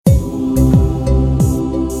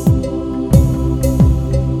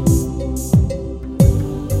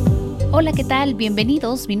Hola, ¿qué tal?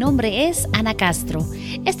 Bienvenidos. Mi nombre es Ana Castro.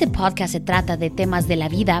 Este podcast se trata de temas de la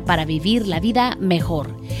vida para vivir la vida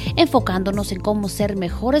mejor, enfocándonos en cómo ser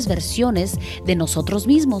mejores versiones de nosotros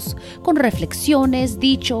mismos, con reflexiones,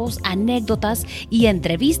 dichos, anécdotas y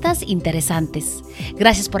entrevistas interesantes.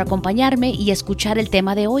 Gracias por acompañarme y escuchar el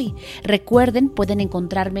tema de hoy. Recuerden, pueden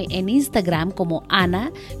encontrarme en Instagram como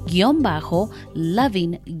Ana-loving-life.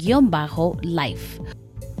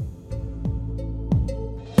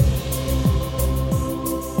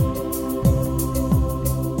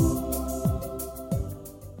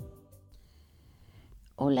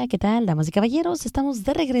 Hola, ¿qué tal, damas y caballeros? Estamos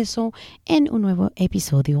de regreso en un nuevo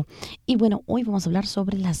episodio. Y bueno, hoy vamos a hablar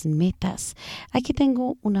sobre las metas. Aquí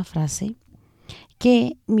tengo una frase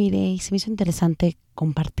que, mire, se me hizo interesante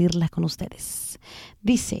compartirla con ustedes.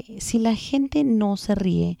 Dice, si la gente no se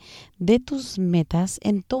ríe de tus metas,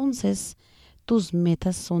 entonces tus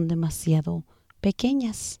metas son demasiado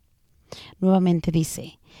pequeñas. Nuevamente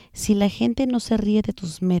dice, si la gente no se ríe de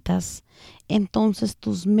tus metas, entonces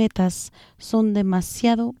tus metas son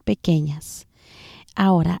demasiado pequeñas.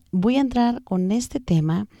 Ahora, voy a entrar con este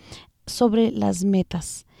tema sobre las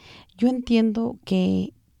metas. Yo entiendo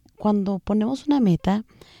que cuando ponemos una meta,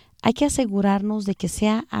 hay que asegurarnos de que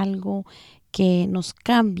sea algo que nos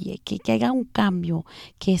cambie, que haga un cambio,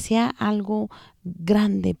 que sea algo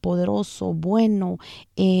grande, poderoso, bueno,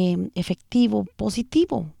 efectivo,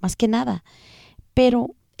 positivo, más que nada.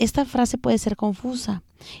 Pero esta frase puede ser confusa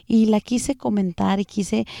y la quise comentar y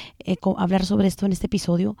quise hablar sobre esto en este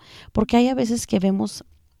episodio porque hay a veces que vemos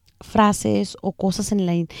frases o cosas en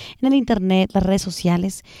el internet, las redes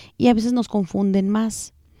sociales, y a veces nos confunden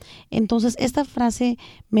más. Entonces, esta frase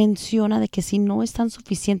menciona de que si no están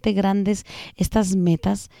suficientemente grandes estas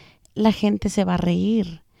metas, la gente se va a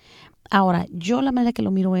reír. Ahora, yo la manera que lo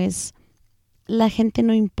miro es, la gente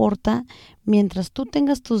no importa mientras tú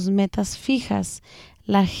tengas tus metas fijas.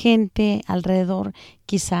 La gente alrededor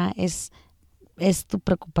quizá es tu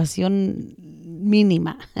preocupación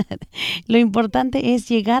mínima. Lo importante es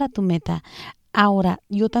llegar a tu meta. Ahora,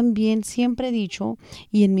 yo también siempre he dicho,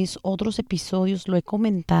 y en mis otros episodios lo he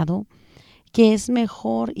comentado, que es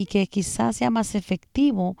mejor y que quizás sea más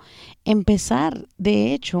efectivo empezar,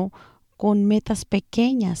 de hecho, con metas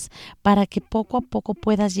pequeñas para que poco a poco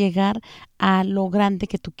puedas llegar a lo grande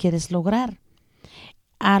que tú quieres lograr.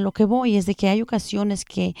 A lo que voy es de que hay ocasiones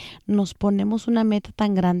que nos ponemos una meta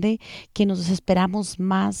tan grande que nos desesperamos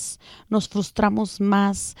más, nos frustramos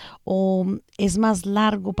más o es más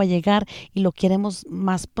largo para llegar y lo queremos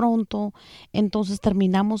más pronto. Entonces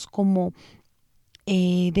terminamos como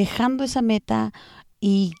dejando esa meta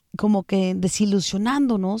y como que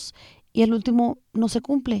desilusionándonos y al último no se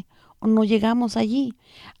cumple o no llegamos allí.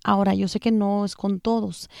 Ahora, yo sé que no es con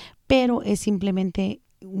todos, pero es simplemente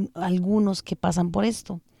algunos que pasan por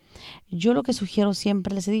esto. Yo lo que sugiero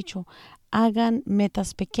siempre les he dicho, hagan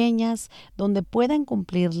metas pequeñas donde puedan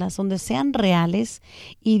cumplirlas, donde sean reales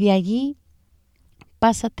y de allí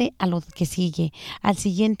pásate a lo que sigue, al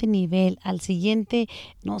siguiente nivel, al siguiente,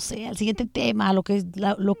 no sé, al siguiente tema, a lo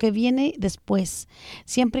que viene después,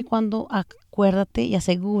 siempre y cuando acuérdate y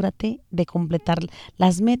asegúrate de completar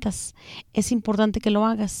las metas. Es importante que lo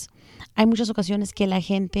hagas. Hay muchas ocasiones que la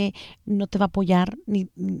gente no te va a apoyar, ni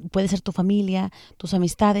puede ser tu familia, tus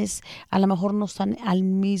amistades, a lo mejor no están al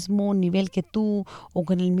mismo nivel que tú o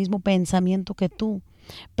con el mismo pensamiento que tú,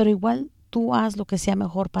 pero igual tú haz lo que sea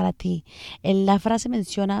mejor para ti. La frase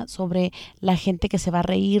menciona sobre la gente que se va a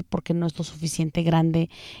reír porque no es lo suficiente grande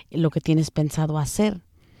lo que tienes pensado hacer.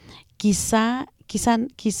 Quizá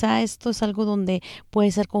esto es algo donde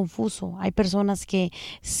puede ser confuso. Hay personas que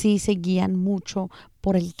sí se guían mucho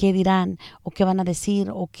por el qué dirán o qué van a decir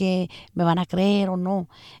o qué me van a creer o no.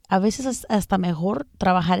 A veces es hasta mejor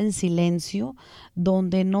trabajar en silencio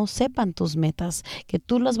donde no sepan tus metas, que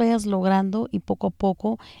tú las vayas logrando y poco a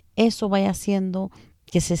poco eso vaya haciendo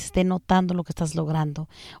que se esté notando lo que estás logrando,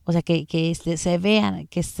 o sea, que se vea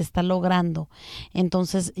que se está logrando.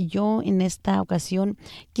 Entonces, yo en esta ocasión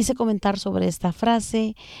quise comentar sobre esta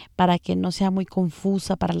frase para que no sea muy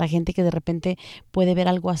confusa para la gente que de repente puede ver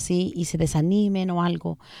algo así y se desanimen o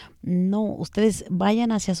algo. No, ustedes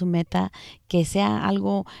vayan hacia su meta, que sea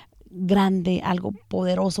algo grande, algo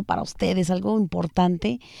poderoso para ustedes, algo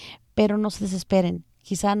importante, pero no se desesperen.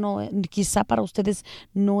 Quizá para ustedes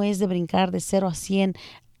no es de brincar de 0 a 100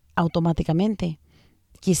 automáticamente.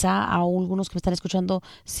 Quizá a algunos que me están escuchando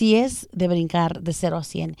sí es de brincar de 0 a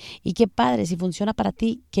 100. Y qué padre, si funciona para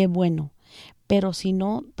ti, qué bueno. Pero si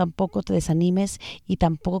no, tampoco te desanimes y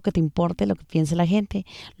tampoco que te importe lo que piense la gente,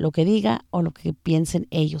 lo que diga o lo que piensen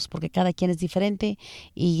ellos, porque cada quien es diferente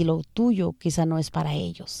y lo tuyo quizá no es para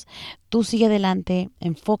ellos. Tú sigue adelante,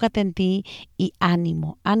 enfócate en ti y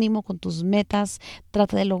ánimo, ánimo con tus metas,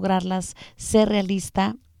 trata de lograrlas, sé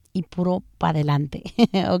realista y puro para adelante,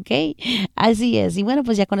 ¿ok? Así es. Y bueno,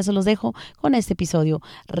 pues ya con eso los dejo con este episodio.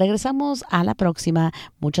 Regresamos a la próxima.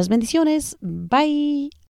 Muchas bendiciones.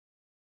 Bye.